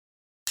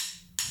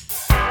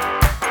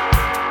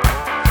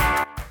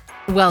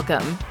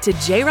Welcome to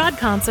J-Rod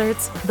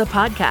Concerts, the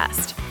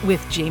podcast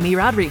with Jamie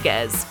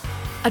Rodriguez.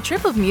 A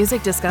trip of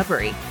music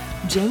discovery.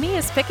 Jamie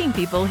is picking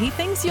people he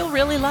thinks you'll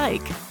really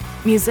like.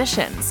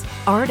 Musicians,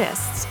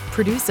 artists,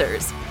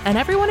 producers, and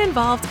everyone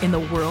involved in the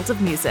world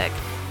of music.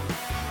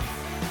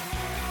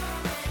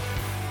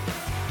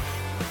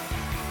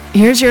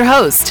 Here's your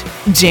host,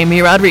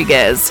 Jamie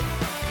Rodriguez.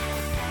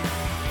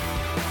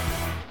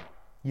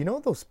 You know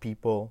those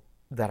people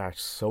that are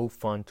so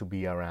fun to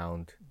be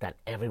around that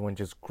everyone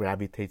just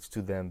gravitates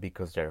to them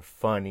because they're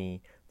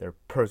funny, they're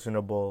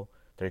personable,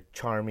 they're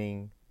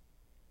charming?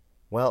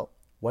 Well,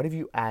 what if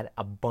you add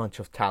a bunch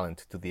of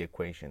talent to the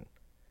equation?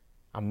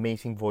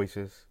 Amazing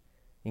voices,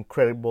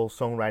 incredible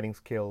songwriting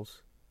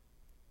skills.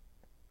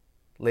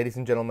 Ladies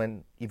and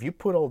gentlemen, if you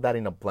put all that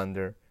in a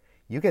blender,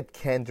 you get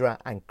Kendra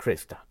and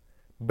Krista,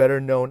 better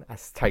known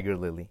as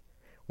Tigirlily,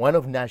 one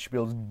of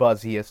Nashville's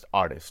buzziest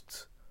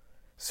artists.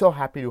 So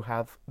happy to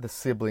have the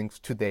siblings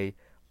today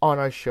on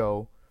our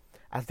show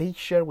as they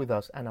share with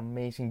us an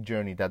amazing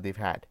journey that they've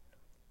had.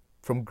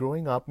 From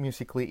growing up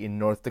musically in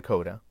North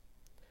Dakota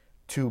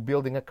to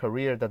building a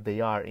career that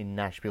they are in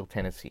Nashville,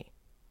 Tennessee.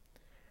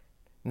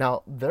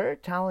 Now, their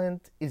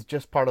talent is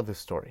just part of the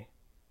story.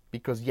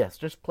 Because yes,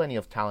 there's plenty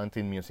of talent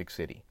in Music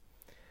City.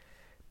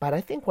 But I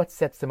think what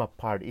sets them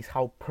apart is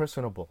how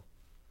personable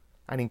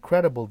and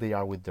incredible they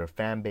are with their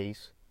fan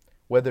base,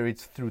 whether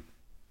it's through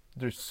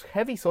there's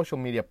heavy social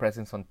media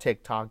presence on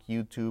TikTok,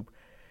 YouTube,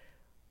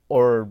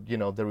 or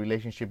the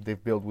relationship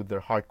they've built with their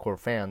hardcore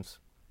fans,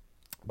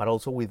 but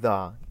also with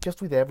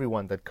just with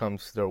everyone that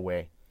comes their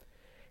way.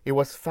 It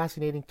was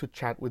fascinating to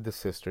chat with the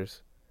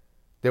sisters.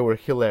 They were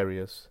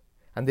hilarious,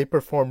 and they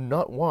performed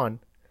not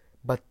one,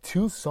 but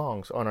two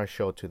songs on our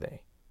show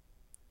today.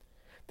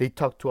 They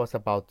talked to us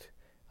about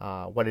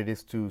what it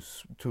is to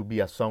be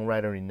a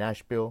songwriter in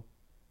Nashville,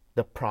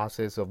 the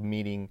process of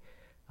meeting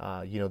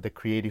the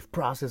creative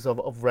process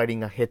of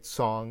writing a hit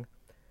song,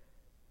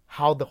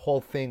 how the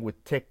whole thing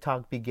with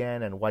TikTok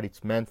began and what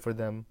it's meant for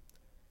them,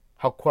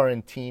 how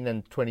quarantine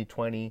and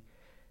 2020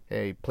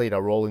 played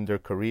a role in their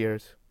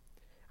careers.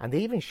 And they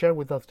even shared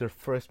with us their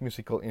first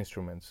musical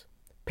instruments,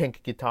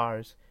 pink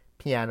guitars,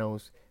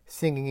 pianos,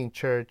 singing in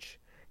church.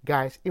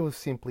 Guys, it was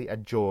simply a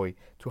joy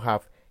to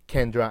have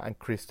Kendra and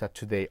Krista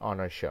today on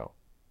our show.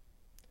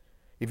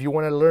 If you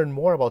want to learn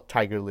more about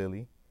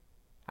Tigirlily,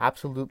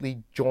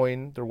 absolutely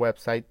join their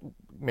website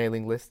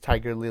mailing list,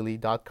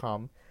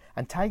 tigirlily.com.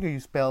 And Tiger, you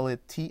spell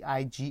it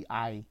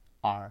Tigirlily.com.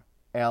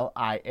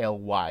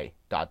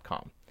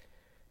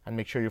 And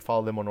make sure you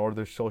follow them on all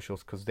their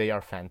socials because they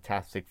are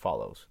fantastic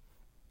follows.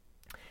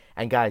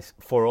 And guys,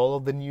 for all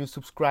of the new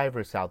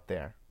subscribers out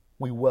there,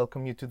 we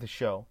welcome you to the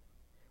show.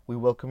 We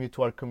welcome you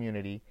to our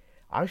community.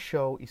 Our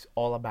show is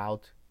all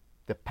about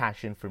the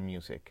passion for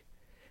music.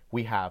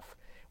 We have,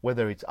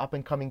 whether it's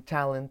up-and-coming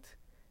talent,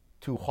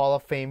 to Hall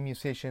of Fame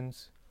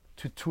musicians,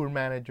 to tour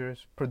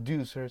managers,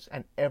 producers,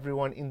 and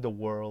everyone in the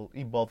world,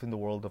 involved in the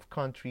world of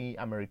country,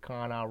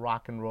 Americana,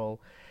 rock and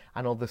roll,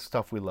 and all the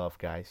stuff we love,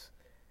 guys.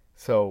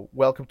 So,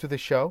 welcome to the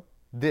show.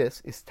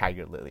 This is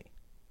Tigirlily.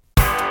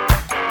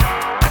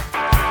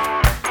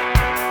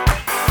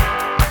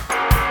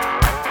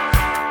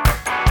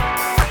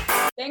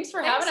 Thanks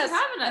for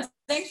having us.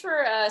 Thanks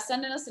for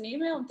sending us an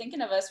email and thinking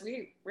of us.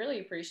 We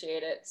really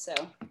appreciate it. So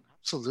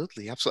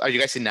Absolutely. Are you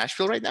guys in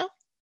Nashville right now?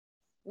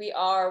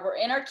 We're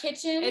in our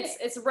kitchen.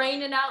 It's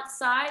raining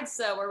outside,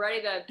 so we're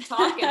ready to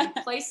talk and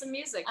play some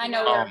music. I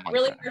know we're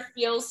really our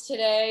feels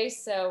today,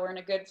 so we're in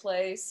a good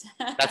place.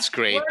 That's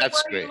great. Where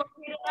That's are you great.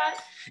 located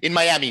at? In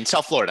Miami, in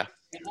South Florida.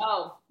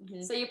 Oh,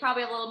 so you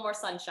probably have a little more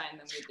sunshine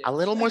than we do. A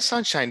little more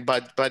sunshine,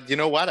 but you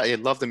know what? I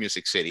love the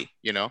Music City,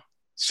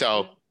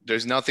 So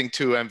there's nothing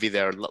to envy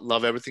there.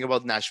 Love everything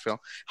about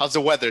Nashville. How's the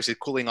weather? Is it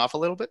cooling off a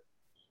little bit?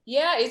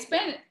 Yeah,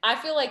 I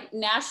feel like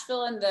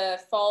Nashville in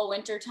the fall,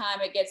 winter time,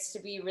 it gets to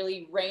be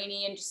really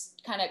rainy and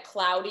just kind of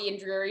cloudy and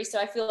dreary. So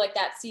I feel like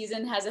that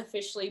season has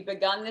officially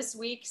begun this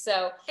week.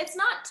 So It's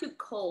not too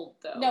cold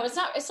though. no, it's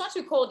not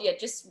too cold yet,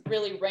 just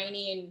really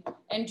rainy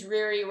and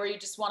dreary where you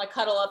just want to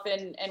cuddle up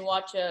and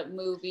watch a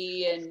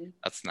movie. And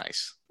That's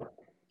nice.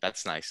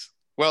 That's nice.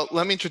 Well,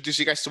 let me introduce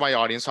you guys to my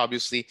audience.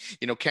 Obviously,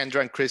 Kendra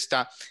and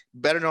Krista,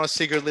 better known as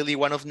Tigirlily,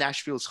 one of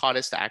Nashville's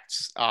hottest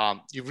acts.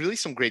 You've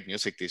released some great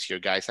music this year,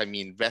 guys. I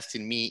mean, Invest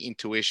in Me,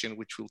 Intuition,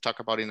 which we'll talk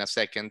about in a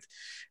second.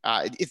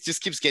 It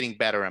just keeps getting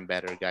better and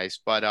better, guys.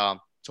 But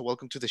so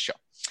welcome to the show.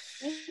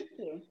 thank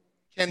you.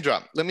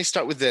 Kendra, let me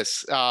start with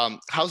this.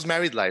 How's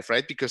married life,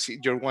 right? Because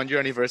your 1-year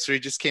anniversary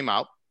just came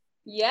out.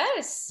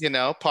 Yes.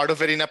 Part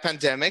of it in a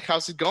pandemic.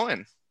 How's it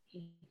going?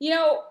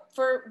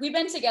 We've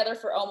been together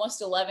for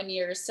almost 11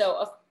 years.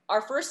 So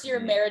our first year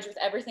of marriage with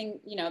everything,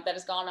 that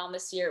has gone on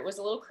this year, it was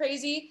a little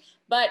crazy,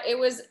 but it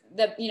was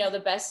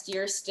the best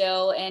year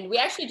still. And we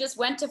actually just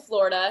went to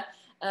Florida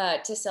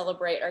to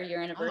celebrate our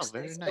year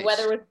anniversary. Very So nice. the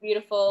weather was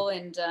beautiful.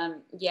 And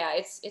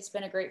it's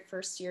been a great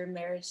first year of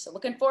marriage. So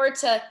looking forward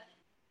to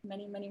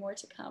many, many more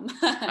to come.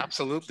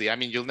 Absolutely. I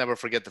mean, you'll never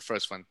forget the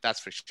first one.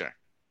 That's for sure.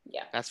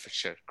 Yeah. That's for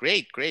sure.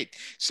 Great, great.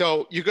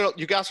 So you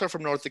guys are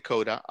from North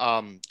Dakota.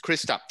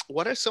 Krista,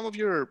 what are some of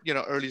your,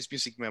 earliest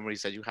music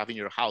memories that you have in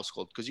your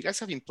household? Because you guys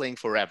have been playing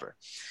forever.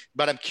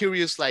 But I'm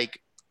curious,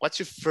 like, what's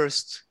your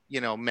first,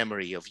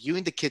 memory of you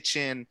in the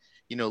kitchen,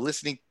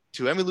 listening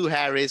to Emmylou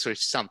Harris or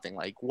something?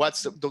 Like,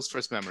 what's those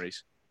first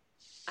memories?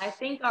 I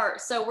think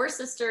so we're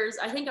sisters.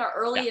 I think our Yeah.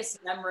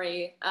 earliest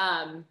memory,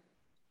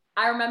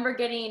 I remember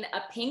getting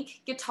a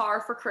pink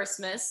guitar for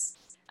Christmas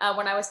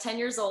when I was 10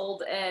 years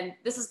old. And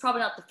this is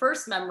probably not the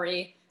first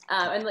memory,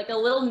 and like a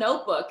little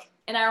notebook.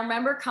 And I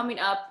remember coming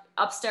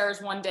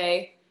upstairs one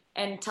day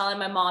and telling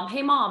my mom,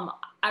 "Hey mom,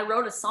 I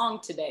wrote a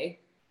song today."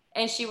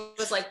 And she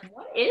was like,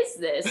 "What is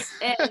this?"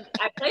 And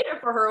I played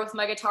it for her with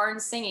my guitar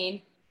and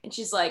singing. And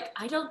she's like,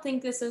 "I don't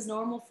think this is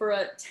normal for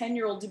a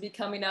 10-year-old to be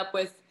coming up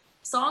with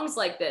songs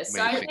like this."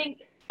 So I Amazing.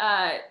 think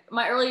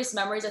my earliest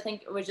memories, I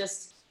think it was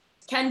just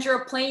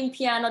Kendra playing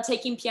piano,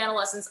 taking piano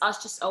lessons,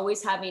 us just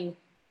always having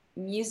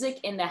music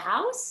in the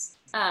house.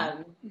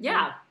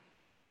 Yeah.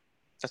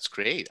 That's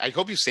great. I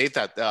hope you saved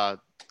that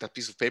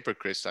piece of paper,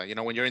 Krista.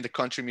 When you're in the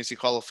Country Music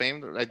Hall of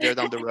Fame, right there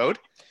down the road,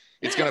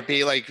 it's gonna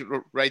be like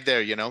right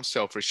there.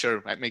 So for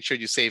sure, make sure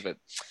you save it.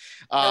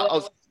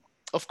 Uh,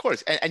 of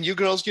course. And you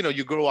girls,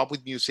 you grow up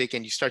with music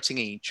and you start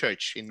singing in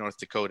church in North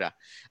Dakota.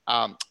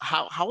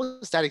 How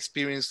was that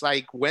experience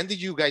like? When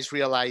did you guys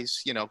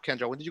realize,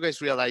 Kendra, when did you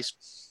guys realize,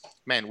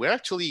 man, we're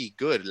actually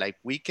good. Like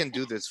we can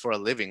do this for a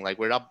living. Like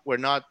we're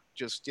not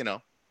just,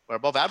 we're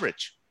above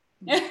average.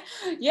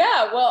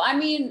 Yeah, well, I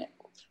mean,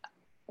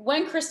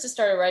 when Krista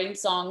started writing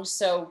songs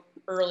so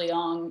early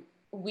on,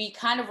 we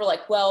kind of were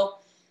like,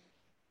 well,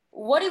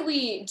 what do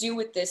we do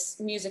with this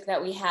music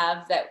that we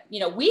have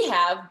we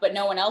have, but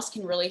no one else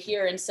can really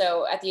hear? And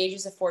so at the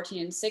ages of 14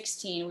 and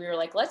 16, we were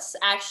like, let's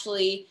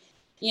actually,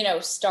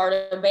 start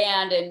a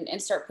band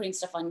and start putting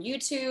stuff on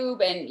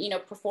YouTube and,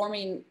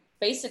 performing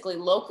basically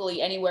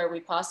locally anywhere we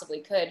possibly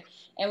could.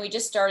 And we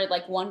just started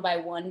like one by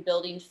one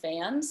building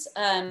fans.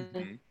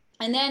 And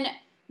then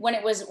when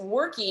it was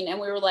working and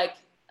we were like,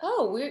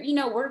 oh,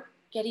 we're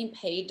getting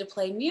paid to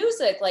play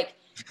music. Like,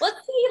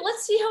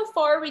 let's see how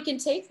far we can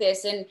take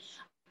this. And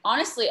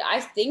honestly, I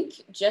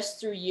think just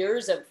through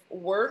years of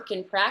work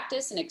and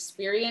practice and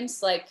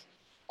experience, like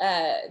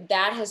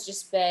that has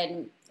just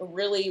been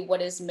really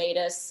what has made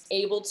us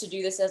able to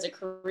do this as a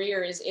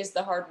career is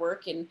the hard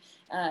work. And,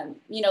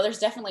 there's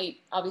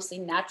definitely obviously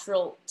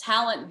natural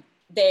talent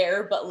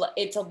there, but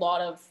it's a lot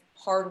of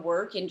hard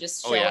work and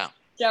just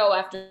show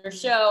after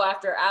show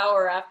after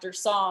hour after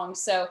song.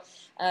 So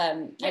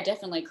I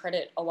definitely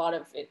credit a lot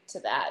of it to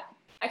that.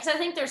 Because I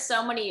think there's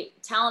so many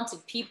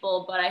talented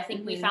people, but I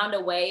think we found a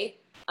way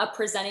of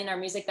presenting our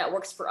music that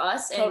works for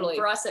us. Totally.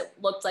 And for us, it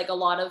looked like a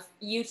lot of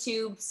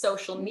YouTube,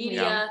 social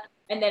media,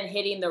 and then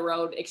hitting the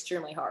road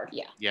extremely hard.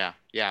 Yeah.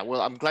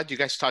 Well, I'm glad you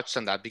guys touched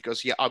on that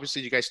because,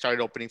 obviously you guys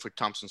started opening for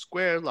Thompson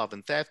Square, Love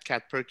and Theft,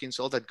 Cat Perkins,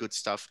 all that good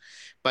stuff.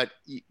 But,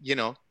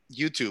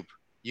 YouTube,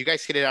 you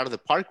guys hit it out of the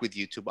park with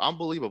YouTube.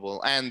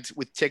 Unbelievable. And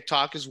with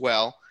TikTok as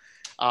well.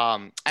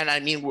 And I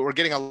mean, we're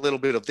getting a little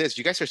bit of this.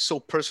 You guys are so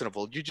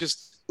personable. You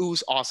just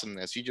ooze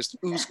awesomeness. You just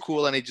ooze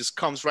cool and it just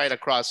comes right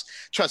across.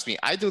 Trust me,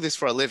 I do this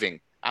for a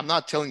living. I'm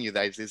not telling you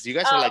guys this. You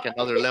guys are like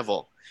another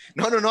level.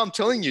 No, I'm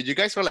telling you, you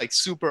guys are like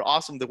super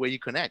awesome the way you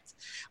connect.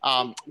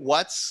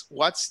 What's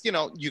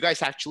you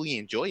guys actually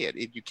enjoy it.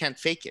 You can't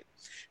fake it.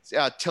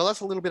 Tell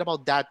us a little bit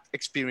about that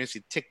experience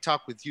with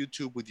TikTok, with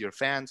YouTube, with your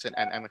fans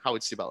and how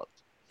it's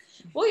developed.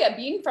 Well, yeah,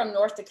 being from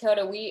North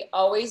Dakota, we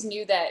always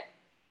knew that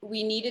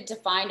we needed to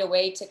find a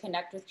way to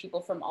connect with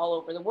people from all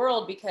over the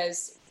world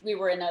because we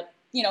were in a,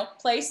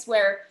 place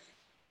where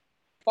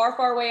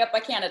far away up by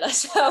Canada.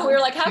 So we were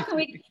like, how can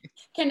we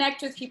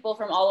connect with people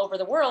from all over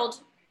the world?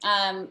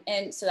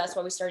 And so that's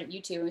why we started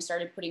YouTube and we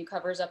started putting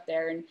covers up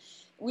there. And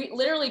we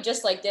literally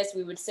just like this,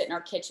 we would sit in our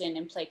kitchen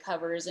and play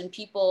covers and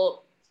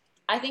people,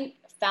 I think,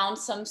 found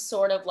some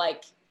sort of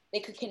like,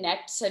 they could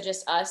connect to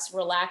just us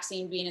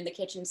relaxing, being in the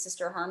kitchen,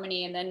 sister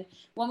harmony. And then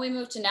when we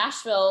moved to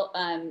Nashville,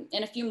 and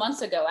a few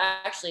months ago,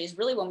 actually, is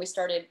really when we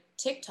started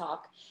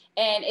TikTok.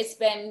 And it's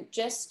been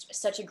just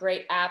such a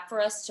great app for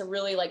us to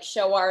really like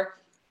show our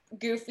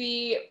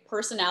goofy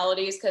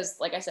personalities. Cause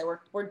like I said,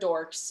 we're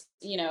dorks,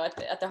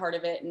 at the heart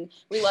of it. And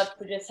we love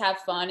to just have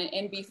fun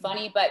and be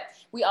funny, but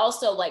we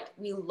also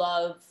we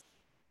love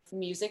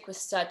music with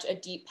such a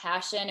deep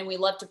passion and we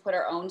love to put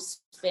our own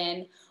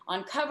spin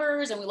on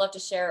covers and we love to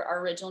share our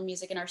original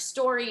music and our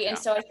story. And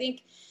so I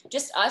think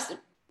just us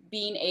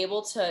being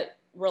able to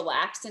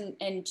relax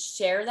and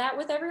share that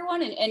with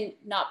everyone and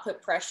not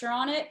put pressure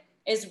on it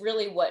is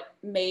really what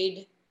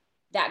made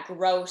that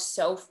grow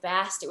so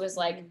fast. It was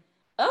like,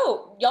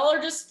 oh, y'all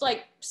are just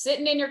like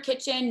sitting in your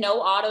kitchen,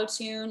 no auto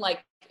tune,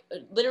 like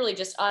literally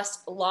just us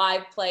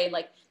live playing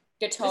like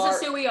guitar.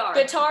 This is who we are.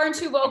 Guitar and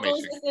two vocals.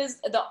 Amazing. This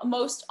is the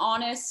most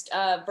honest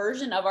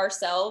version of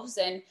ourselves.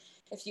 And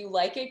if you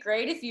like it,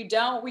 great. If you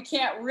don't, we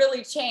can't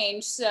really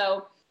change.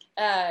 So,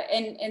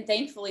 and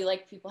thankfully,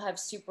 like people have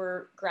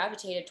super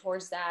gravitated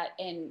towards that.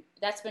 And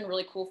that's been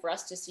really cool for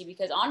us to see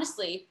because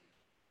honestly,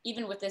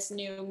 even with this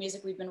new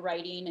music we've been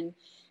writing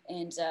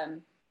and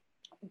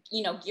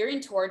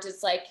gearing towards,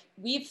 it's like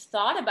we've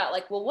thought about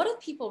like, well, what if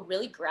people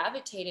really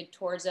gravitated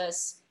towards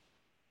us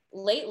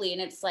lately?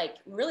 And it's like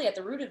really at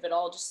the root of it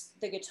all, just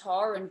the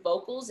guitar and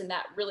vocals and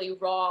that really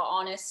raw,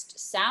 honest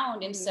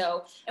sound. And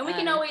so, and we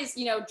can always,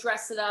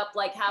 dress it up,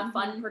 like have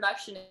fun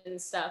production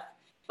and stuff.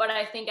 But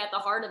I think at the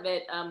heart of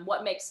it,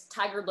 what makes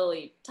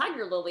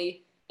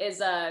Tigirlily is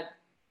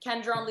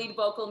Kendra on lead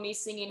vocal, me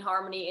singing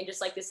harmony, and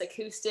just like this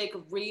acoustic,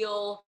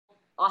 real,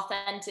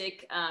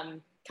 authentic,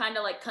 kind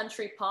of like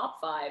country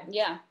pop vibe.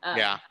 Yeah.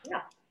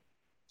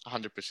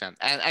 100%.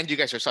 And you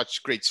guys are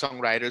such great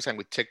songwriters. And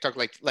with TikTok,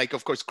 like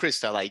of course,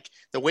 Krista, like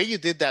the way you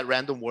did that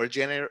random word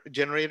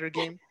generator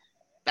game,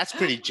 that's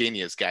pretty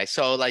genius, guys.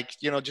 So like,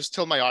 just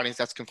tell my audience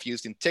that's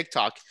confused in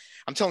TikTok.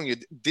 I'm telling you,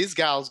 these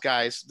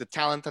guys, the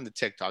talent on the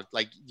TikTok,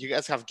 like you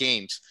guys have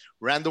games,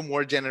 random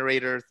word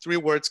generator, 3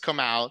 words come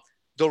out,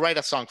 they'll write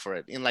a song for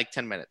it in like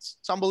 10 minutes.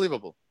 It's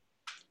unbelievable.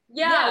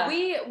 Yeah.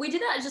 we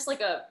did that as just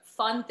like a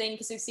fun thing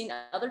because we've seen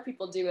other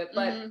people do it,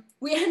 but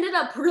we ended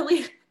up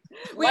really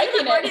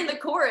writing the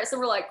chorus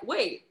and we're like,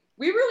 wait,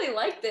 we really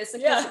like this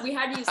because we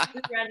had to use 2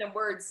 random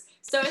words.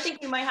 So I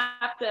think we might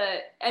have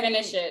to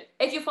finish it.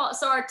 If you follow,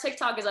 so our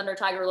TikTok is under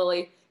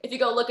Tigirlily. If you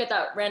go look at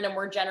that random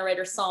word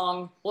generator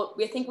song, well,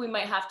 we think we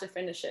might have to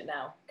finish it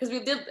now because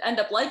we did end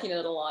up liking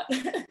it a lot.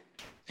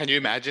 Can you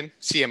imagine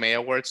CMA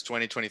Awards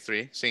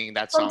 2023 singing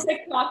that song? From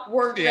TikTok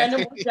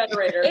random word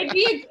generator.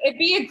 It'd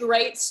be a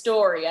great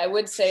story. I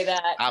would say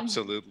that.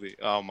 Absolutely.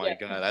 Oh my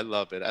God. I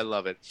love it.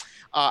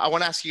 I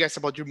want to ask you guys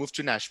about your move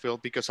to Nashville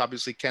because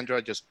obviously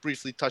Kendra just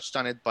briefly touched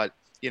on it, but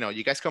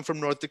you guys come from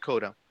North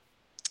Dakota.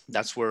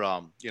 That's where,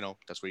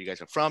 that's where you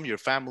guys are from, your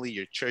family,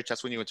 your church.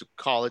 That's when you went to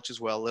college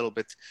as well, a little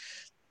bit.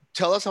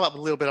 Tell us a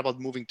little bit about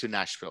moving to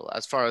Nashville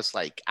as far as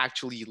like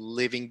actually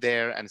living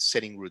there and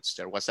setting roots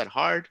there. Was that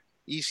hard,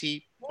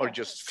 easy, or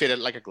just fit it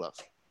like a glove?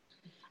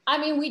 I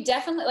mean, we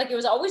definitely, like, it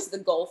was always the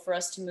goal for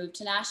us to move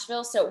to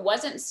Nashville. So it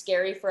wasn't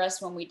scary for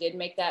us when we did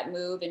make that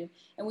move. And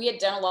we had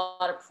done a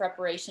lot of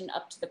preparation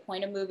up to the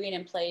point of moving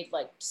and played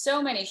like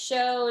so many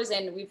shows.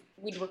 And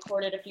we'd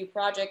recorded a few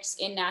projects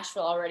in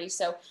Nashville already.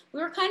 So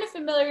we were kind of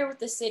familiar with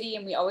the city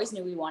and we always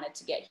knew we wanted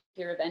to get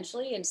here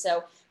eventually. And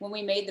so when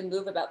we made the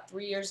move about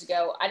 3 years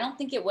ago, I don't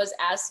think it was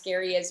as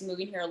scary as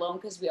moving here alone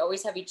because we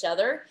always have each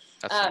other,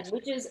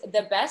 which is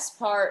the best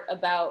part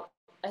about,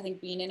 I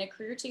think, being in a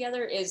career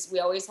together is we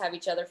always have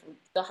each other for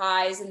the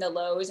highs and the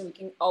lows, and we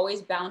can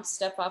always bounce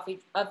stuff off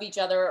of each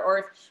other. Or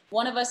if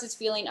one of us is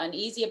feeling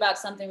uneasy about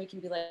something, we can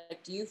be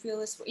like, do you feel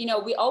this?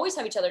 We always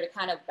have each other to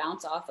kind of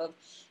bounce off of.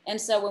 And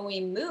so when we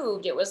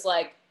moved, it was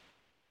like,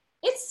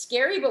 it's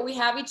scary, but we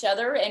have each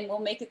other and we'll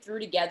make it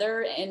through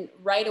together. And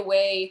right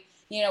away,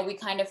 we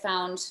kind of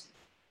found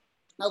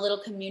a little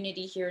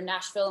community here in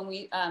Nashville, and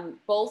we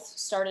both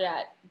started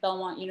at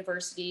Belmont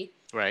University.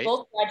 Right.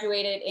 Both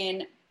graduated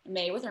in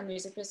May with our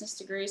music business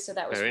degree, so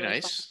that was very really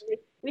nice. fun.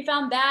 We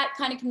found that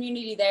kind of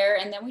community there,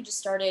 and then we just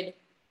started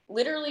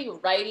literally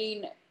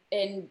writing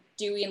and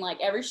doing like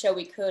every show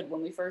we could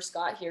when we first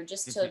got here,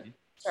 just to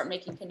start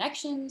making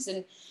connections.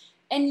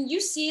 And you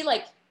see,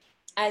 like,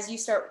 as you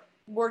start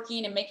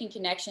working and making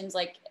connections,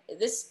 like,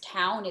 this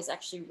town is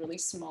actually really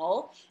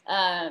small,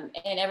 and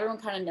everyone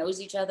kind of knows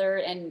each other.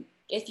 And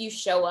if you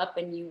show up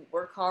and you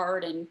work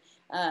hard and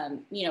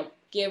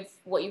give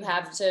what you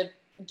have to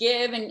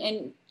give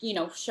and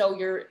show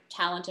your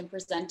talent and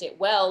present it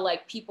well,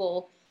 like,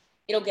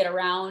 it'll get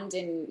around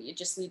and it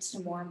just leads to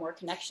more and more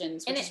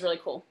connections, which is really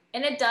cool.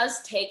 And it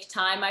does take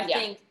time. I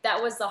think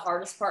that was the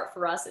hardest part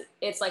for us.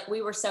 It's like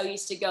we were so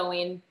used to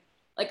going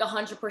like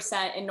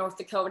 100% in North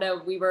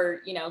Dakota. We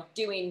were,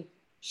 doing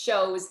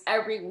shows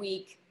every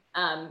week.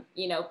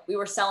 We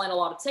were selling a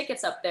lot of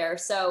tickets up there.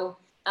 So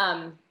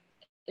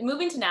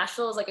moving to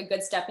Nashville is like a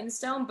good stepping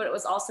stone, but it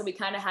was also, we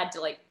kind of had to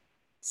like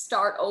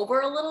start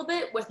over a little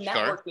bit with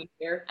networking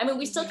here. I mean,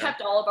 we still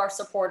kept all of our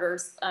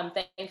supporters,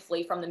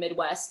 thankfully, from the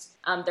Midwest.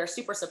 They're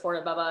super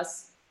supportive of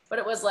us, but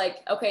it was like,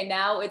 okay,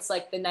 now it's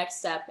like the next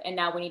step, and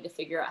now we need to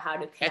figure out how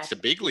to connect. That's the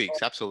big leagues,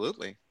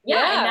 absolutely.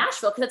 Yeah, in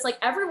Nashville, because it's like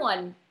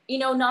everyone,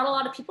 not a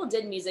lot of people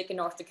did music in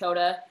North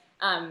Dakota,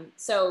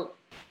 so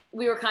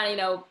we were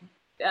kind of,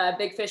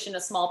 big fish in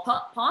a small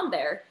pond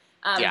there.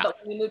 But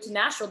when we moved to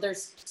Nashville,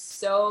 there's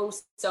so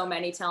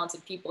many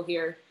talented people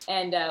here,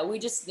 and we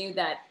just knew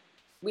that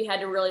we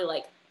had to really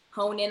like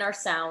hone in our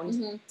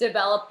sound,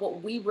 develop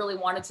what we really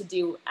wanted to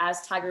do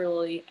as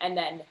Tigirlily, and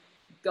then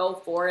go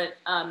for it.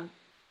 In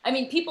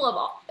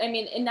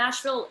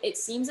Nashville, it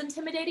seems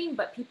intimidating,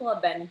 but people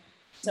have been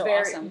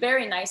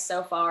very nice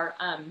so far.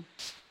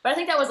 But I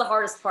think that was the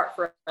hardest part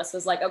for us,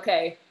 was like,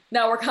 okay,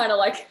 now we're kind of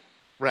like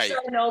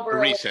starting over.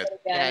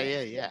 Reset.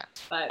 Yeah.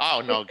 But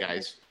oh no,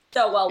 guys.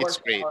 So well worth it's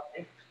great.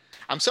 It.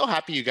 I'm so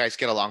happy you guys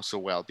get along so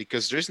well,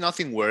 because there's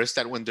nothing worse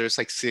than when there's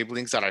like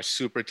siblings that are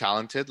super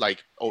talented,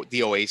 like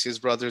the Oasis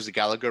brothers, the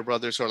Gallagher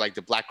brothers, or like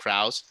the Black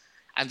Crowes,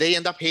 and they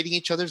end up hating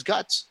each other's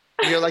guts.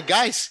 And you're like,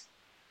 guys,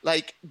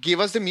 like, give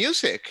us the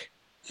music.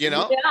 You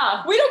know?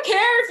 Yeah. We don't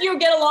care if you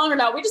get along or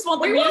not. We just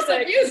want the We music.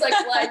 want the music.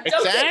 Like,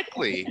 don't get-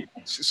 Exactly.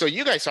 So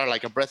you guys are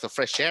like a breath of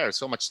fresh air.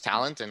 So much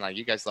talent, and like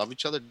you guys love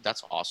each other.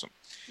 That's awesome.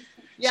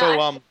 Yeah, So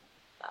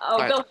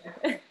go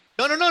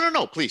ahead.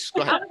 no. Please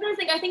go I ahead. was gonna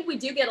think I think we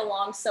do get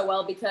along so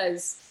well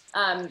because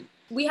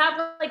we have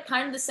like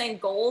kind of the same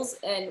goals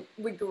and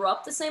we grew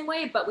up the same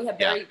way, but we have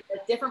very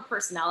different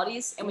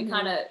personalities and we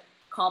kind of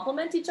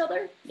complement each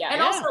other. Yeah. And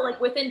Yeah. also like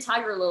within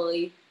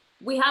Tigirlily,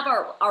 we have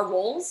our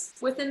roles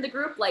within the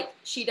group. Like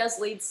she does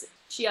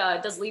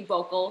lead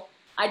vocal.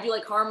 I do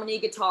like harmony,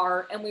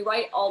 guitar, and we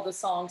write all the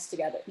songs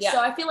together. Yeah. So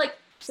I feel like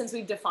since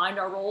we've defined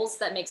our roles,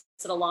 that makes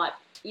it a lot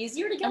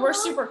easier to get And we're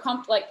along. super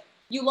comfortable. Like,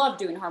 you love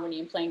doing harmony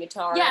and playing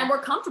guitar. Yeah, and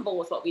we're comfortable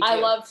with what we do. I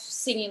love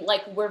singing.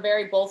 Like, we're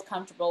very both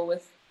comfortable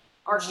with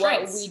our what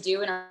strengths. we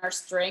do and our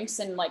strengths.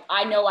 And like,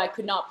 I know I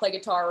could not play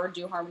guitar or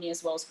do harmony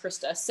as well as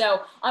Krista.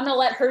 So I'm gonna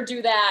let her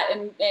do that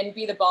and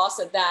be the boss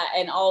of that,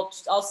 and I'll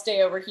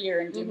stay over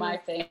here and do my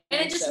thing. And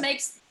it just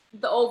makes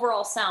the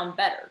overall sound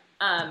better.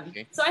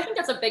 Okay. So I think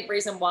that's a big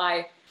reason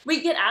why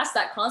we get asked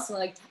that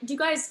constantly. Like, do you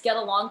guys get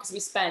along? Because we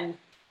spend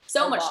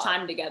so A much lot.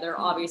 time together,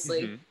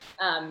 obviously.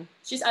 Mm-hmm.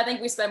 I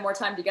think we spend more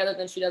time together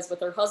than she does with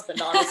her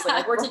husband, honestly.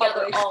 Like, we're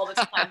together Probably. all the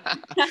time.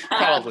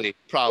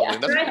 Probably. Yeah,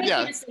 That's, but I think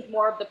yeah. we just think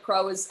more of the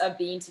pros of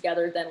being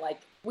together than like,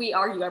 we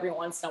argue every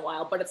once in a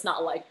while, but it's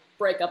not like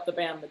break up the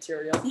band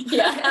material.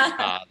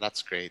 Yeah.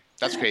 That's great.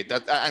 That's great.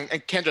 That and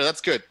Kendra,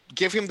 that's good.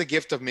 Give him the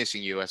gift of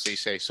missing you, as they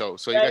say. So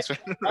you Right. guys.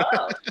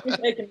 Oh,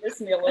 they can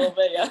miss me a little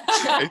bit, yeah.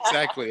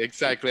 exactly.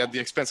 At the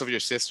expense of your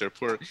sister.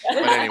 Poor.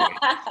 But anyway.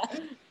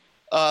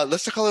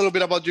 Let's talk a little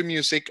bit about your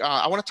music.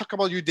 I want to talk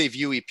about your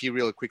debut EP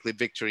really quickly,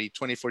 Victory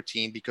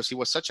 2014, because it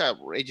was such a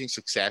raging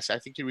success. I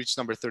think you reached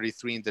number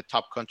 33 in the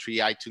top country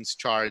iTunes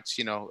charts,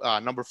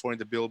 number 4 in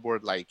the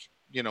Billboard,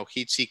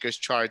 Heat Seekers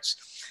charts.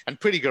 And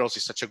Pretty Girls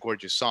is such a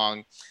gorgeous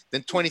song.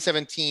 Then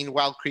 2017,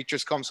 Wild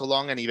Creatures comes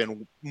along and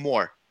even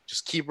more.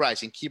 Just keep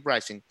rising.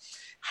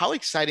 How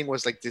exciting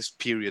was like this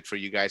period for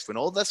you guys when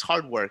all this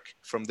hard work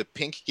from the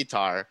pink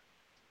guitar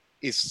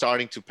is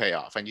starting to pay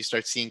off and you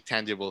start seeing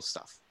tangible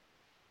stuff?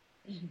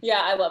 Yeah,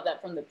 I love that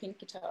from the pink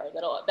guitar.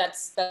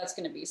 That's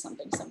going to be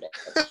something someday.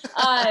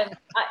 I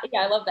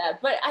love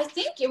that. But I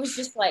think it was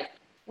just like,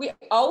 we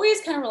always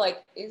kind of were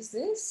like, is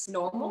this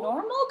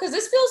normal? Because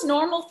this feels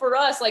normal for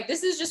us. Like,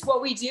 this is just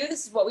what we do.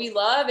 This is what we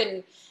love.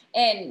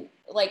 And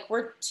like,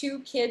 we're 2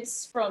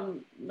 kids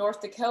from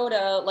North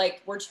Dakota.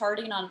 Like, we're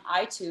charting on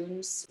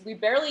iTunes. We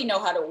barely know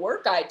how to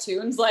work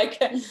iTunes. Like,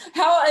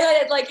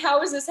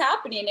 how is this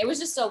happening? It was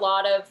just a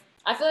lot of,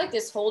 I feel like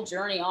this whole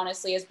journey,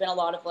 honestly, has been a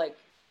lot of like,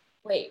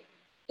 wait,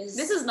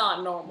 This is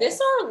not normal.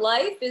 This our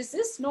life? Is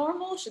this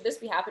normal? Should this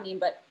be happening?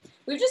 But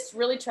we've just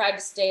really tried to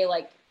stay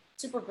like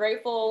super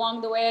grateful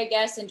along the way, I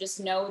guess, and just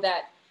know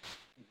that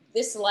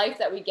this life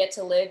that we get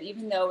to live,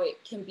 even though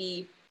it can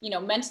be,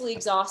 mentally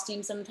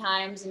exhausting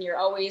sometimes, and you're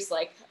always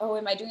like, oh,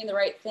 am I doing the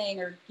right thing?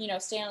 Or,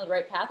 staying on the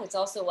right path. It's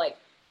also like,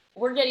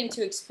 we're getting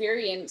to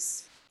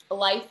experience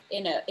life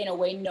in a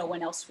way no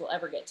one else will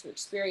ever get to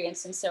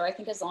experience. And so I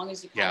think as long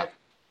as you kind of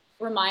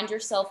remind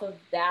yourself of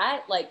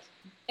that, like,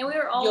 and we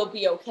were all, you'll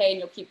be okay and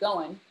you'll keep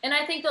going. And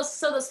I think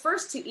those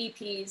first 2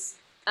 EPs,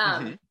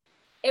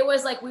 it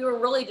was like we were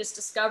really just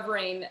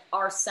discovering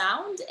our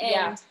sound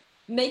and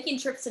making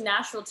trips to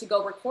Nashville to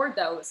go record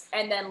those,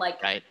 and then like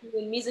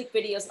doing music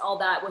videos and all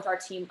that with our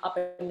team up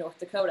in North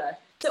Dakota.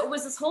 So it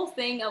was this whole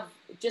thing of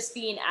just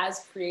being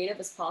as creative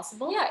as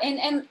possible. Yeah,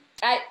 and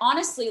I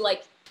honestly,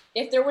 like,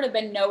 if there would have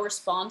been no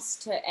response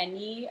to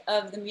any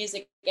of the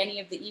music, any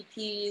of the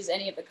EPs,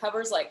 any of the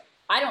covers, like,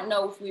 I don't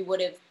know if we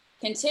would have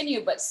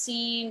continued, but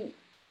seeing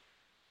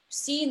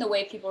the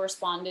way people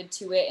responded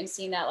to it and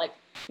seeing that, like,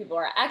 people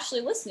are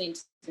actually listening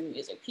to the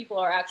music, people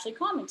are actually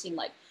commenting,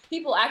 like,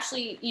 people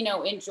actually,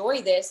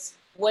 enjoy this,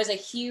 was a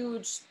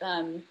huge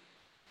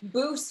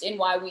boost in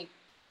why we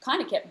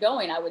kind of kept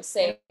going, I would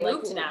say.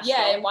 Moved to Nashville.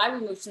 Yeah, and why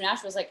we moved to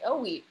Nashville was like,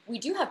 oh, we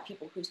do have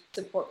people who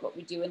support what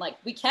we do, and like,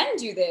 we can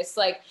do this.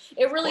 Like,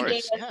 it really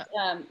gave us,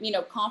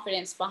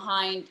 confidence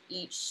behind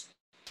each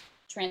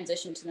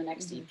transition to the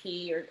next EP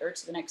or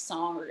to the next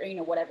song, or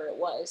whatever it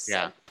was.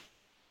 Yeah. So.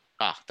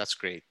 That's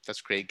great.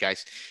 That's great,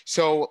 guys.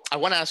 So I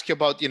want to ask you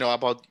about,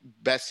 about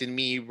Best in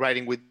Me,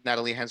 writing with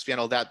Natalie Hensby and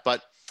all that,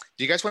 but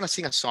do you guys want to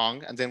sing a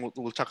song and then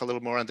we'll talk a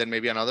little more and then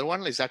maybe another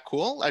one? Is that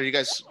cool? Are you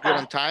guys good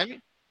on time? Do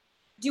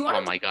you want?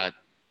 Oh my God.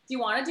 Do you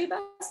want to do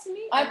Best in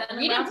Me?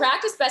 We didn't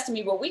practice Best in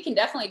Me, but we can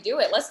definitely do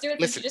it. Let's do it.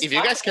 Listen, if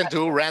you guys can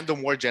do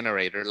random word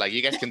generator, like,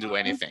 you guys can do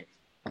anything.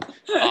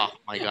 Oh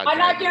my God. I'm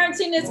not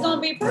guaranteeing it's going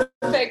to be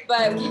perfect,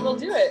 but we will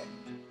do it.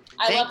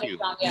 I love Thank you. this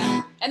song,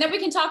 yeah. And then we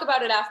can talk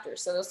about it after.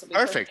 So this will be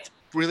Perfect.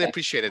 Really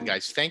appreciate it,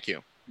 guys. Thank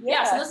you.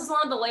 Yeah, so this is one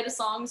of the latest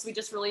songs we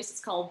just released.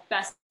 It's called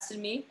Best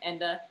in Me,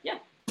 and yeah.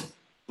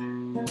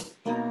 Woo.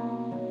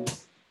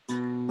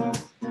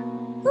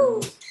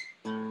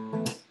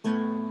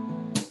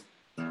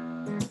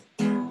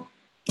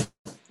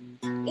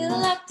 You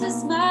like to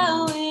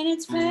smile when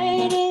it's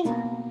raining.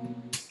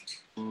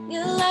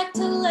 You like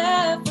to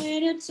laugh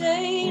when you're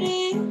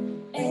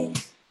jaded. Hey.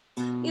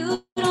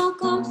 You don't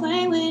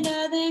complain when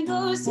nothing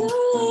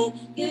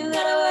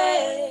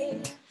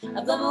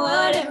I've done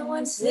what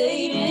everyone's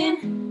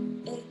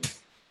saying.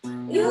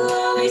 You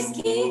always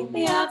keep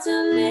me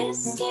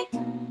optimistic.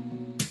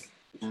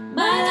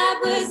 My life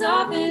was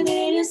off and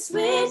then you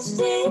switched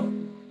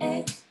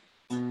it.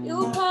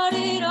 You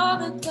parted all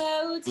the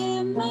clouds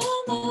in my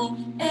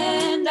mind,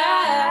 and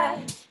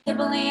I can't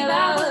believe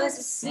I was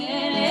a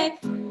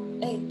cynic.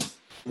 Good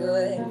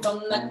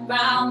from the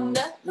ground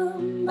up,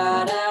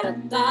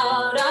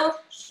 ba-da-da-da-da.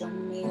 Show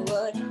me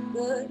what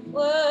good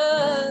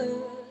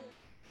was.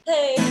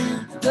 Hey,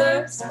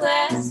 first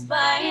class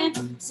flying,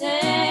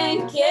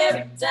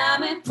 10-carat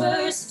diamond,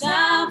 first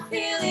time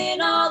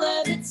feeling all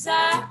of the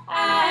time.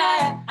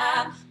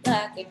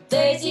 Like a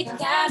daisy,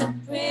 kind of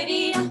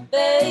pretty,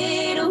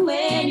 fade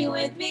when you're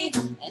with me,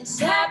 and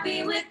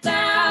happy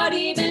without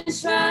even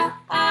trying.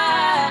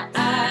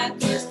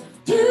 'Cause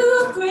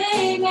you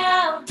bring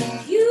out,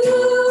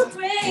 you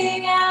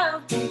bring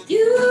out,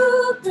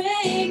 you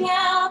bring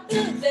out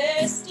the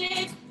best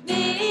in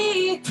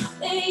me.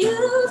 And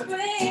you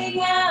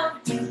bring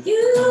out,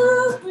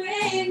 you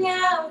bring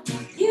out,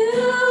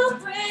 you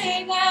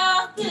bring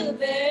out the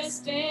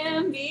best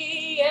in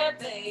me, yeah,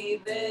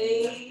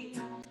 baby.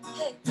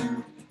 Hey.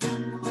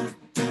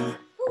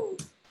 Ooh.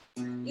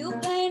 You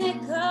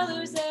painted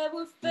colors that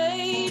were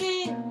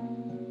faded.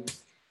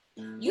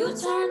 You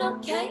turned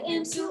okay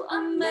into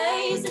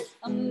amazing,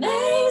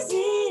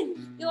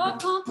 amazing. Your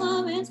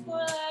compliments pour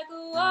like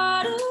a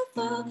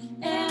waterfall,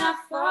 and I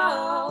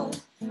fall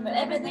for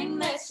everything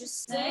that you're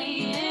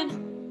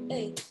saying.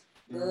 Hey,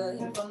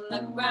 good from the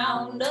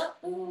ground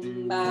up,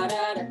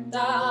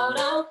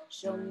 ba-da-da-da-da.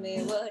 Show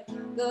me what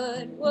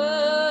good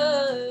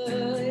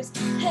was.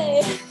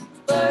 Hey,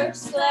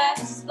 first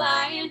class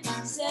flying,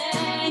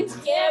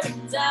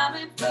 10-carat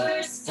diamond,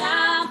 first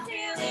time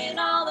feeling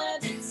all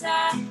of the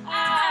time.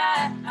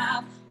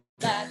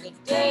 Like a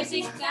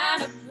daisy,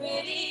 kind of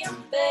pretty,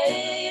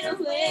 fade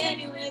when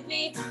you're with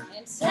me,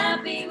 and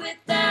happy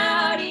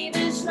without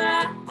even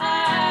trying.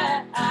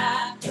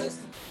 'Cause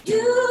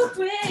you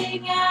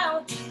bring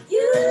out,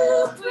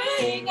 you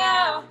bring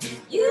out,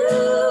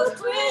 you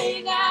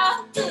bring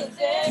out the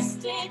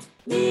best in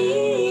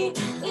me.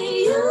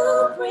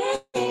 You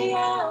bring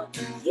out,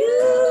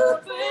 you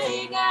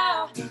bring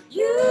out,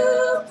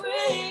 you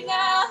bring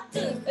out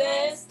the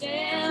best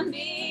in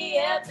me,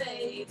 yeah,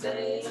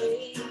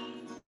 baby.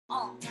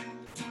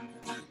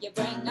 You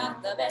bring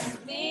out the best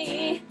in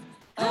me.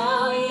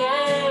 Oh,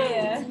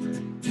 yeah.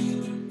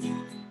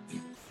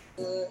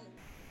 Good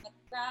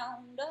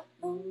ground up,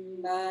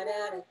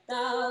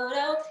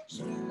 ba-da-da-da-da.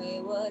 Show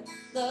me what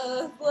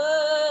love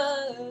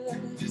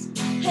was.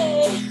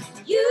 Hey,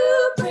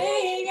 you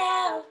bring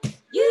out,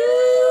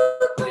 you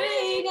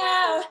bring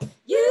out,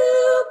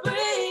 you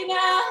bring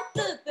out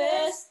the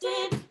best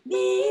in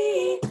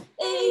me. And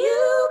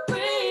you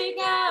bring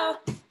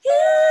out,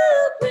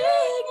 you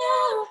bring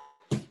out,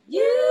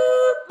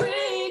 you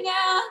bring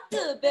out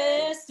the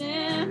best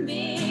in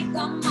me.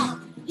 Come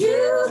on,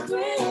 you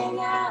bring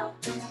out,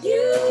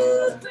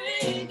 you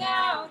bring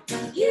out,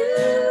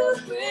 you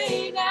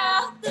bring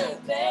out the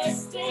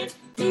best in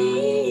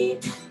me.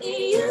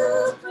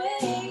 You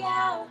bring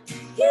out,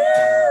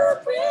 you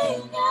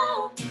bring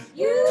out,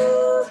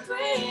 you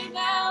bring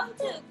out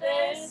the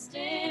best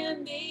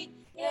in me.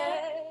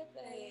 Yeah,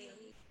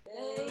 baby,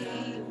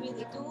 you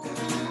really do.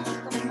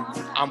 Come on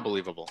now.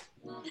 Unbelievable.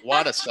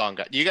 What a song.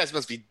 You guys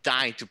must be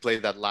dying to play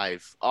that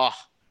live. Oh,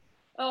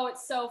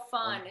 it's so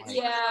fun. It's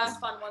one of the most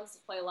fun ones to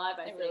play live,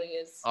 I think. It really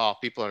is.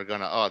 People are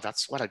gonna,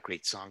 that's what a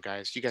great song,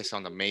 guys. You guys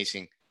sound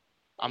amazing.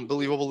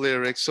 Unbelievable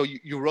lyrics. So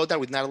you wrote that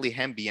with Natalie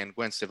Hemby and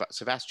Gwen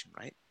Sebastian,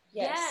 right?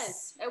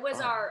 Yes. It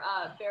was our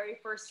very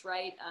first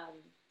write.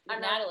 I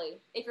don't know Natalie.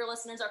 if your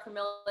listeners are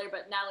familiar,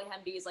 but Natalie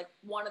Hemby is like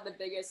one of the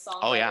biggest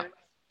songwriters Oh, yeah.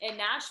 in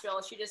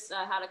Nashville. She just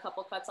had a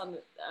couple cuts on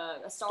the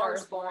A Star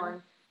Is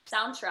Born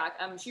soundtrack.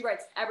 She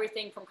writes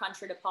everything from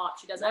country to pop.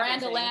 She does Miranda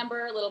everything.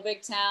 Lambert, Little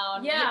Big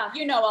Town. Yeah.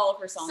 You know all of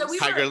her songs. So we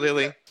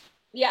Tigirlily.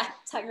 Yeah,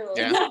 Tigirlily.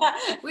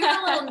 Yeah. We were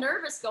a little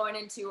nervous going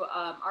into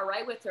our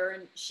write with her,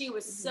 and she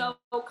was so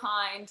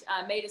kind,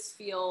 made us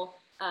feel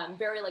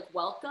very like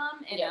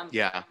welcome and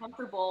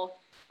comfortable.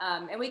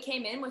 And we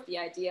came in with the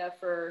idea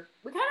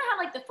we kind of had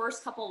like the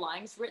first couple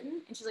lines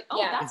written, and she's like, "Oh,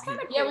 that's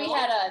kind of cool." Yeah, we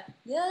had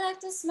you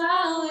like to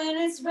smile when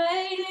it's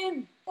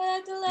raining,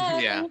 like to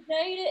laugh when it's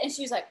faded, and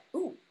she was like,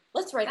 "Ooh,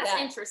 let's write that's that.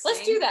 Interesting.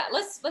 Let's do that.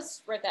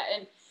 Let's write that."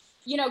 And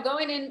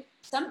going in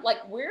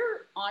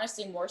we're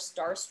honestly more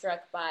starstruck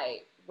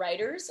by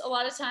writers a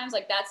lot of times.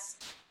 Like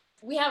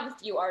we have a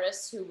few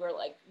artists who were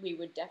like, we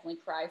would definitely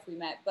cry if we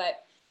met,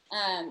 but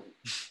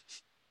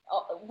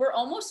we're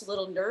almost a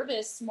little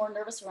more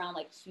nervous around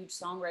like huge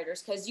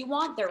songwriters, because you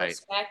want their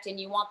respect and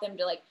you want them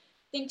to like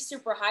think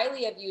super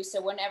highly of you.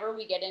 So whenever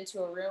we get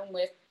into a room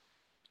with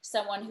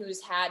someone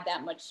who's had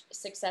that much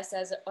success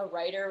as a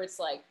writer, it's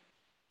like,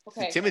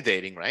 okay, it's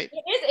intimidating, right?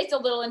 It is. It's a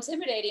little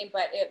intimidating,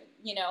 but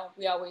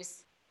we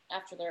always,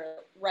 after the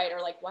write,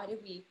 are like, why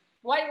did we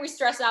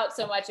stress out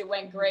so much? It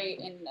went great.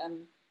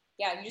 And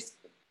you just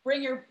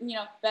bring your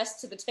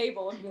best to the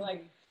table and be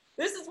like,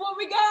 this is what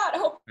we got. I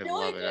hope I you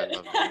love like it. I it.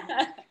 love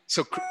it.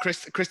 So,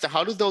 Krista,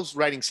 how do those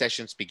writing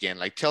sessions begin?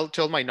 Like,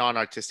 tell my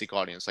non-artistic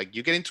audience. Like,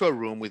 you get into a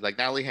room with like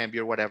Natalie Hamby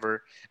or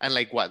whatever, and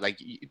like what? Like,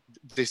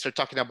 they start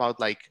talking about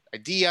like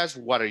ideas.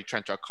 What are you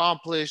trying to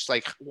accomplish?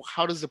 Like,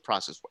 how does the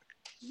process work?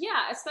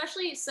 Yeah,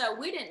 especially so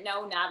we didn't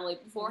know Natalie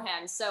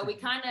beforehand, so we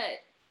kind of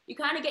you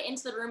kind of get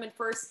into the room and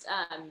first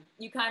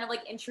you kind of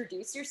like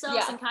introduce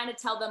yourselves and kind of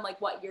tell them like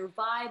what your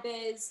vibe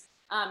is,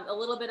 a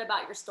little bit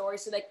about your story,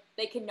 so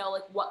they can know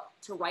like what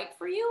to write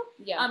for you.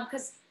 Yeah.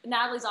 Because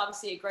Natalie's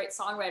obviously a great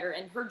songwriter,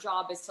 and her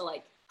job is to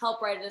like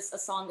help write us a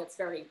song that's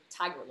very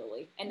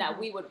Tigirlily and that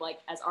we would like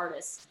as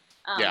artists.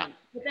 But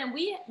then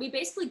we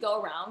basically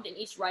go around and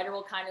each writer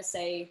will kind of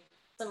say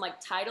some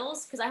like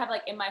titles, because I have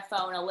like in my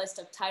phone a list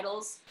of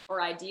titles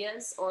or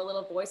ideas or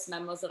little voice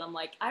memos that I'm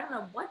like, I don't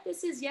know what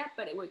this is yet,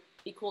 but it would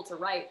be cool to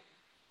write.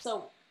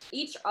 So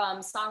each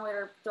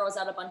songwriter throws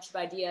out a bunch of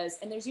ideas,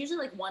 and there's usually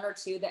like one or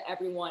two that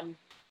everyone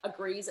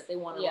agrees that they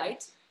want to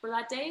write for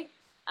that day.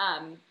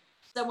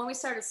 So when we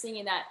started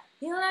singing that,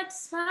 you like to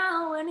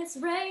smile when it's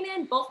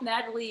raining, both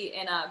Natalie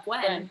and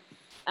Gwen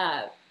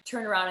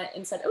turned around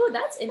and said, oh,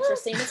 that's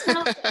interesting. It's kind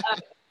of like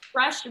a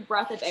fresh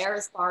breath of air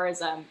as far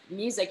as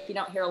music. You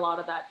don't hear a lot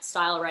of that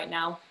style right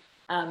now.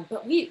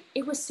 But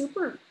it was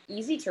super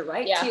easy to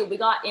write too. We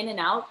got in and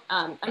out.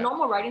 A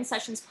normal writing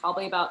session is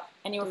probably about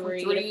anywhere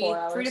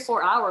from 3 to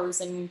 4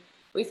 hours, and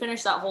we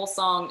finished that whole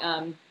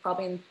song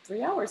probably in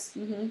 3 hours.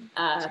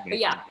 But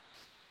yeah,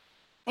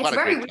 it's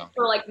very weird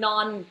for like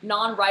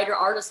non-writer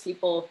artist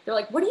people. They're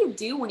like, what do you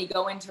do when you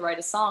go in to write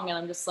a song? And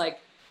I'm just like,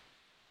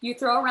 you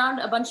throw around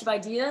a bunch of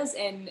ideas,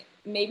 and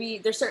maybe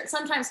there's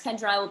sometimes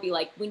Kendra and I will be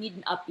like, we need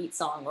an upbeat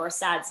song or a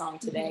sad song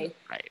today.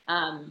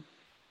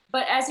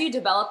 But as you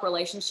develop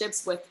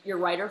relationships with your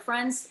writer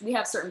friends, we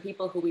have certain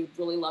people who we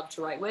really love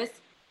to write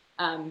with.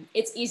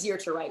 It's easier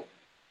to write.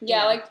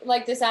 Yeah,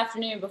 like this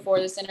afternoon before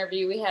this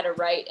interview, we had a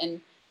write,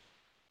 and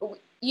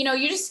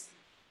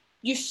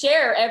you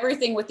share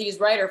everything with these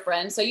writer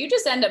friends, so you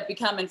just end up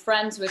becoming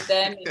friends with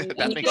them,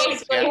 and you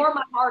basically pour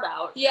my heart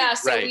out. Yeah,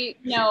 so we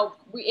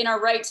in our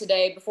write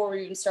today, before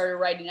we even started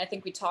writing, I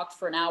think we talked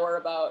for an hour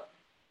about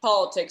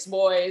politics,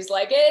 boys.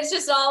 Like, it's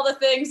just all the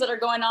things that are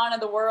going on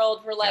in the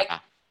world. We're like,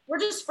 we're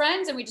just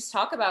friends, and we just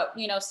talk about,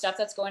 stuff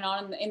that's going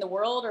on in the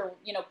world, or,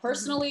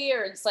 personally,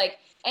 or it's like,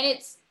 and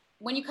it's,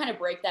 when you kind of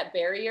break that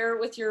barrier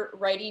with your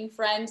writing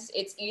friends,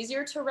 it's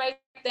easier to write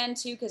then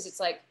too, because it's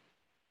like,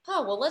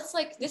 oh, well, let's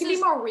like, this is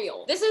more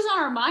real. This is on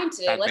our mind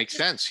today. That makes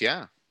sense.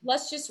 Yeah.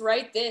 Let's just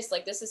write this.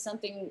 Like, this is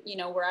something,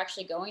 we're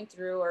actually going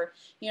through, or,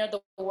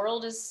 the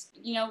world is,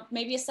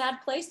 maybe a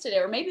sad place today,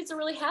 or maybe it's a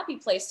really happy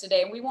place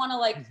today. And we want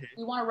to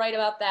we want to write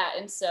about that.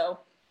 And so,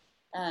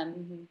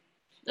 and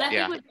I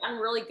think we've gotten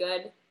really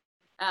good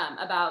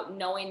about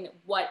knowing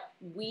what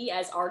we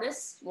as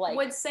artists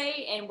would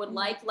say and would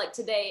like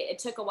today, it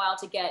took a while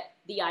to get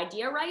the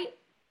idea right.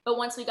 But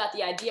once we got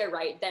the idea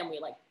right, then we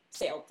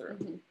sailed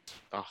through.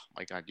 Oh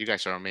my God, you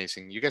guys are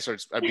amazing. You guys are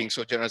being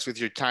so generous with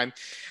your time.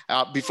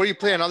 Before you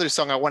play another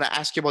song, I want to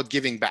ask you about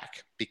giving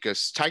back,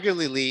 because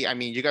Tigirlily, I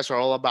mean, you guys are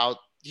all about,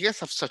 you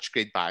guys have such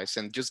great vibes,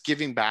 and just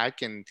giving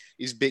back and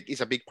is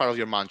a big part of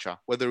your mantra,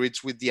 whether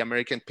it's with the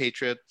American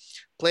Patriot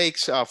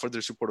Plagues for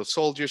their support of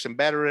soldiers and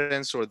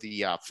veterans, or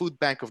the Food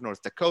Bank of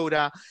North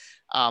Dakota.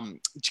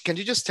 Can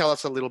you just tell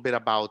us a little bit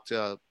about,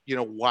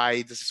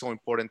 why this is so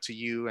important to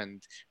you,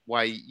 and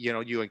why,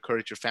 you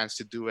encourage your fans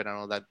to do it and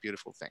all that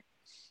beautiful thing?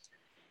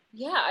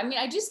 Yeah, I mean,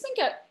 I just think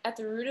at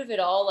the root of it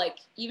all,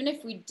 even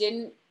if we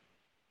didn't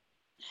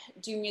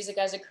do music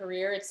as a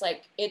career,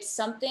 it's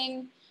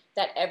something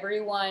that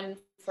everyone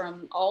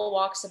from all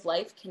walks of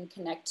life can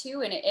connect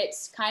to. And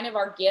it's kind of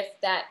our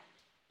gift that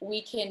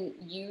we can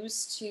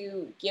use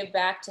to give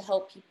back, to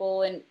help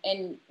people.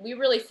 And we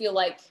really feel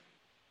like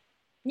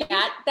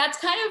that's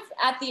kind of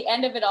at the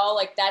end of it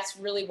all, that's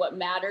really what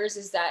matters,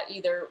 is that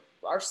either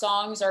our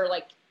songs are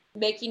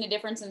making a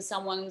difference in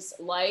someone's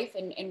life,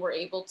 and we're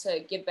able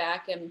to give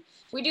back. And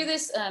we do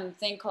this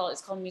thing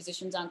called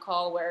Musicians on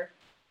Call, where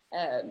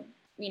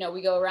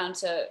we go around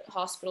to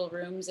hospital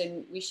rooms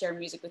and we share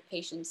music with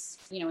patients,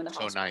 in the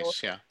hospital. So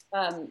nice, yeah.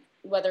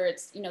 Whether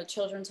it's,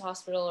 children's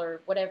hospital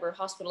or whatever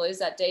hospital is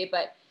that day.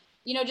 But,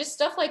 just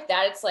stuff like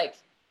that. It's like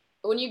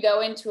when you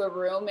go into a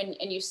room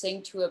and you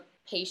sing to a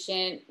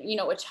patient,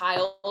 a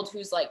child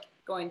who's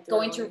going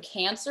through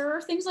cancer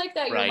or things like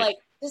that. You're like,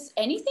 does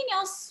anything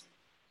else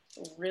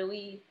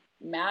really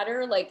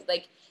matter?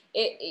 It,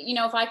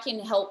 if I can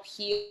help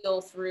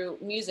heal through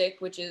music,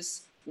 which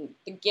is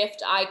the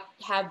gift I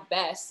have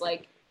best,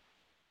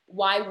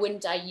 why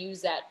wouldn't I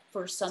use that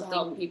for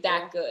something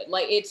that good?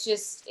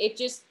 It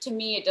just to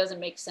me, it doesn't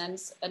make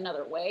sense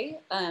another way.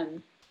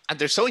 And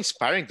they're so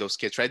inspiring, those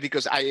kids, right?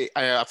 Because I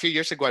a few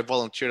years ago, I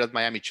volunteered at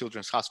Miami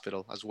Children's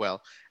Hospital as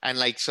well. And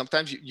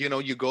sometimes,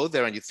 you go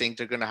there and you think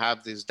they're going to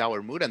have this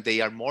dour mood, and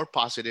they are more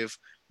positive,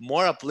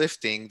 more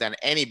uplifting than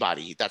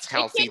anybody that's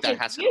healthy. That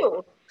has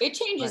you. It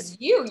changes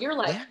you. You're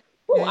like,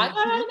 oh, I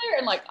got out of there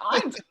and like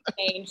I'm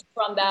changed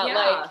from that. Yeah.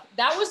 Like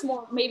that was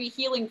more maybe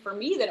healing for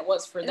me than it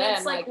was for And them.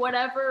 it's like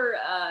whatever,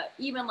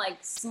 even like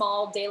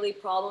small daily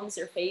problems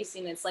you're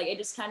facing, it's like it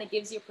just kind of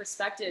gives you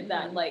perspective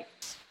that like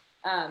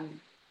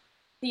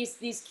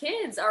these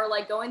kids are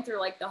like going through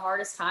like the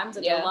hardest times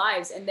of their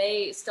lives, and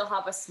they still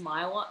have a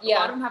smile on. A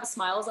lot of them have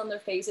smiles on their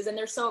faces, and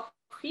they're so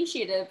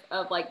appreciative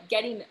of like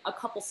getting a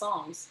couple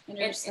songs in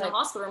the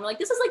hospital room. Like,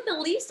 this is like the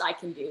least I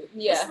can do.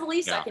 This is the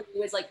least I can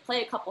do is like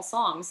play a couple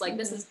songs. Like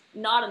this is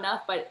not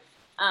enough, but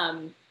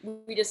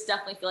we just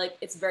definitely feel like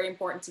it's very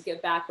important to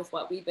give back with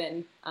what we've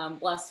been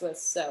blessed with.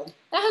 So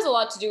that has a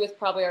lot to do with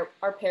probably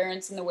our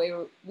parents and the way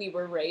we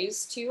were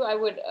raised too. I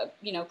would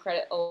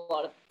credit a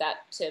lot of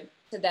that to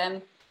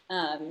them.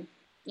 And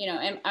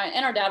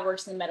our dad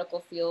works in the medical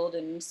field,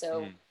 and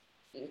so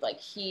like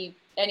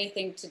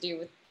anything to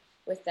do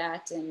with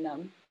that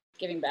and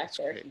giving back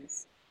there,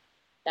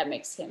 that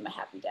makes him a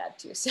happy dad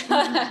too. So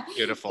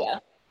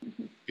beautiful.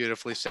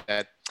 Beautifully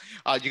said.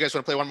 You guys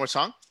want to play one more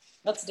song?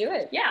 Let's do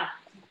it. Yeah.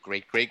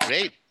 Great.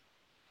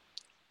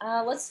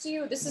 Let's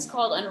do, this is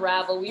called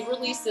Unravel. We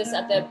released this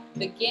at the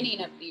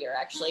beginning of the year,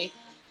 actually.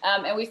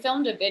 And we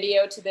filmed a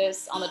video to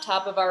this on the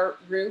top of our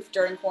roof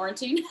during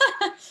quarantine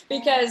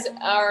because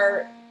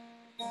our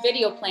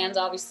video plans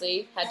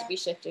obviously had to be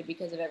shifted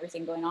because of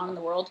everything going on in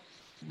the world.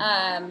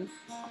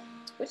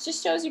 Which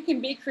just shows you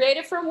can be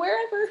creative from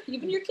wherever,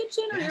 even your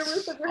kitchen or your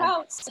roof of your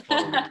house.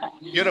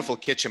 Beautiful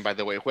kitchen, by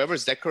the way.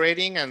 Whoever's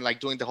decorating and like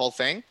doing the whole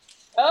thing.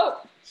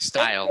 Oh,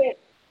 style.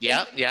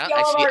 Yeah.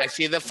 I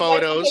see the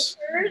photos.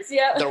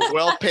 Yeah. They're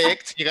well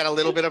picked. You got a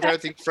little bit of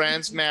everything,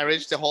 friends,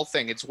 marriage, the whole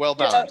thing. It's well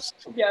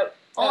balanced. Yep.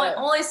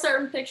 Only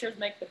certain pictures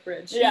make the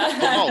fridge.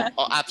 Yeah.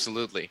 Oh,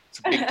 absolutely. It's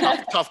a big,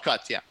 tough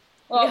cut. Yeah.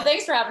 Well,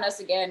 thanks for having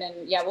us again,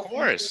 and we'll of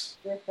course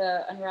with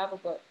Unravel,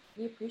 but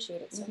we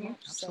appreciate it so much.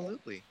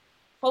 Absolutely. So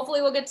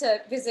hopefully, we'll get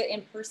to visit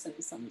in person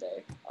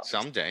someday.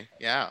 Someday,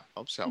 yeah.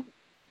 Hope so.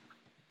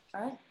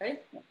 All right, ready?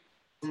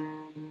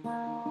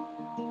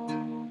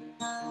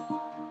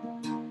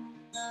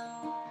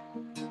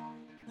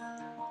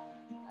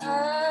 I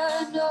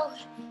know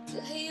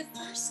your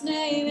first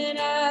name, and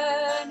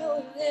I know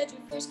you had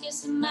your first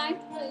kiss in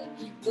ninth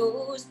grade.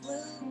 Those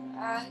blue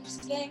eyes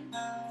came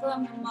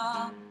from your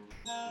mom.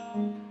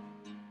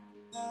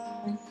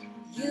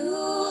 You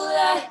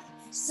like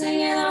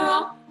singing the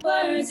wrong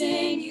words,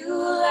 and you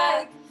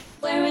like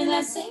wearing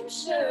that same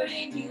shirt,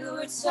 and you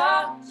were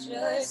taught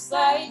just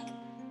like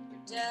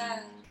your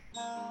dad.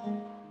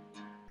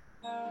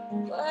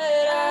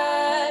 But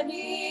I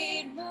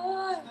need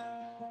more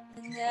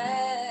than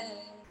that.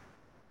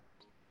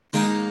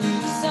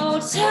 So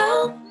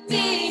tell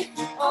me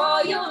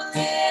all your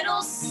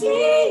little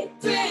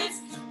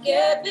secrets,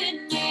 get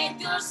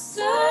beneath your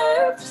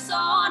surface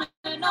on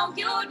and on.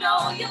 You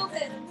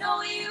better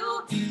know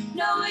you,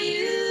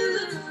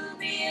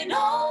 being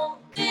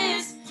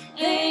honest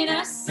ain't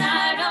a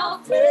sign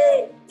of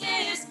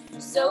weakness.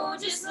 So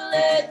just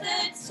let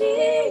the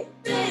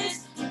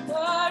deepest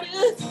part of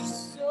your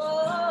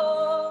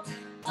soul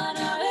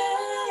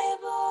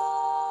unravel.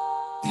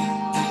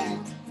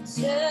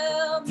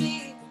 Tell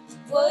me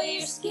what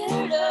you're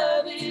scared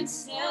of, and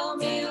tell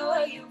me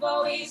what you've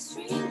always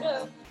dreamed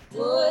of.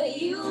 What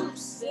you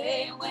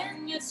say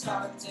when you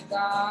talk to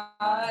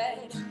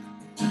God.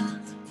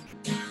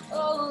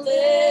 Oh,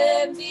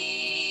 let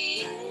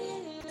me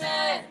in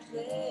that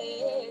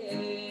place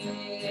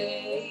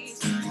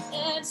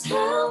and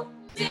tell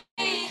me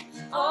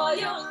all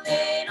your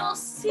little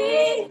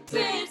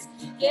secrets.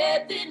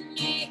 Get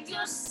beneath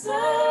your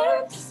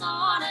surface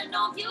on and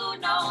on.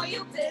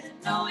 You better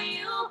know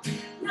you.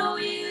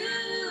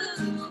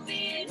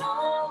 Being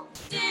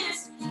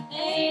honest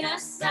ain't a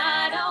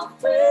sign of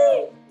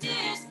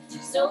weakness.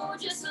 So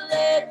just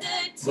let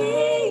the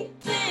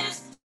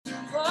deepest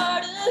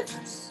part of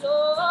your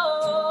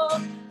soul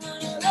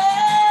unravel.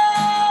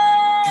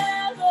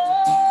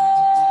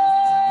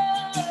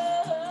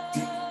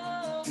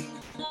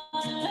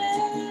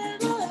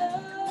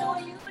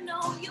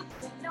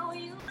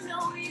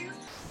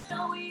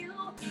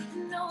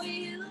 Know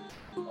you.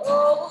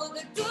 Oh,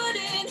 the good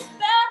and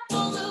bad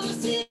will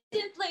lose it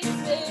in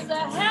places. The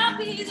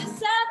happy, the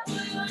sad,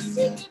 for your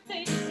secret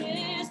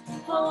faces.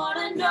 I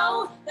wanna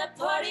know that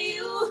part of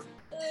you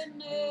that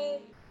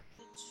made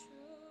the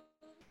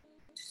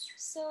truth.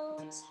 So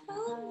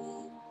tell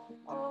me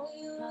all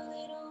your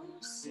little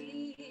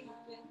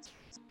secrets.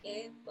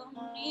 Get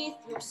beneath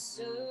your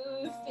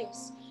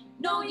surface.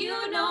 No, you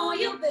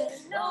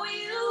better know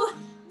you.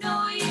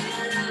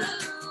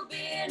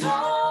 Being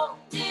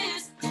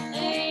honest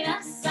ain't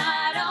a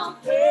sign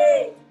of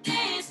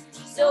weakness.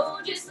 So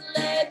just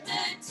let the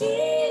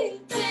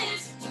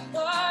deepest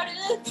part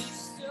of your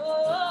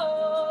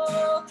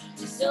soul.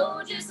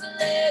 So just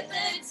let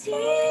the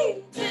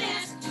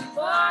deepest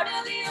part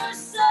of your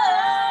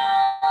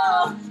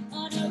soul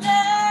unravel.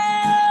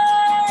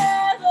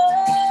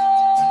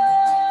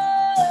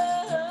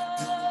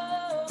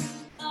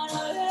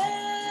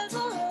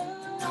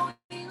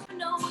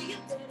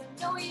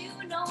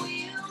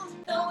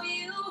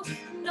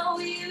 Know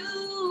you.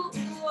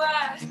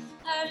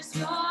 I just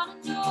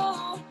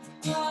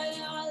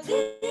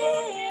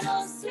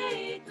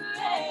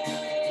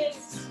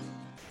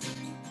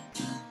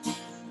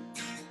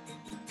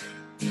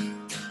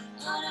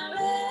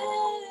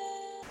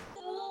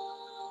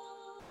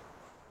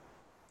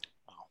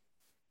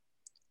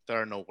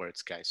There are no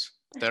words, guys.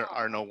 There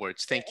are no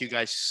words. Thank you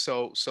guys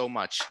so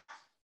much.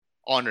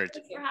 Honored.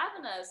 Thanks for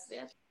having us.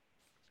 Yeah.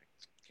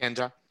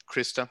 Kendra,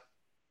 Krista,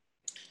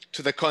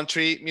 to the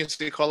Country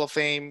Music Hall of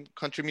Fame,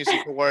 Country Music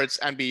Awards,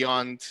 and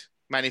beyond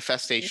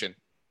manifestation.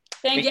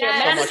 Thank you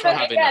so much for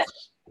having us.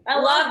 I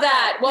love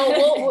that.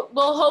 Well,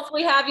 we'll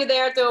hopefully have you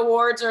there at the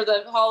awards or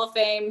the Hall of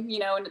Fame,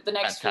 in the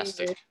next few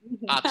years.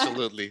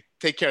 Absolutely.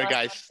 Take care,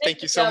 guys.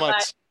 Thank you so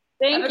much.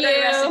 Thank you. Have a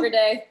great rest of your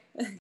day.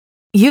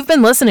 You've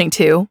been listening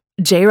to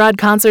J-Rod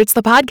Concerts,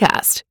 the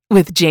podcast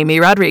with Jamie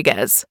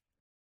Rodriguez.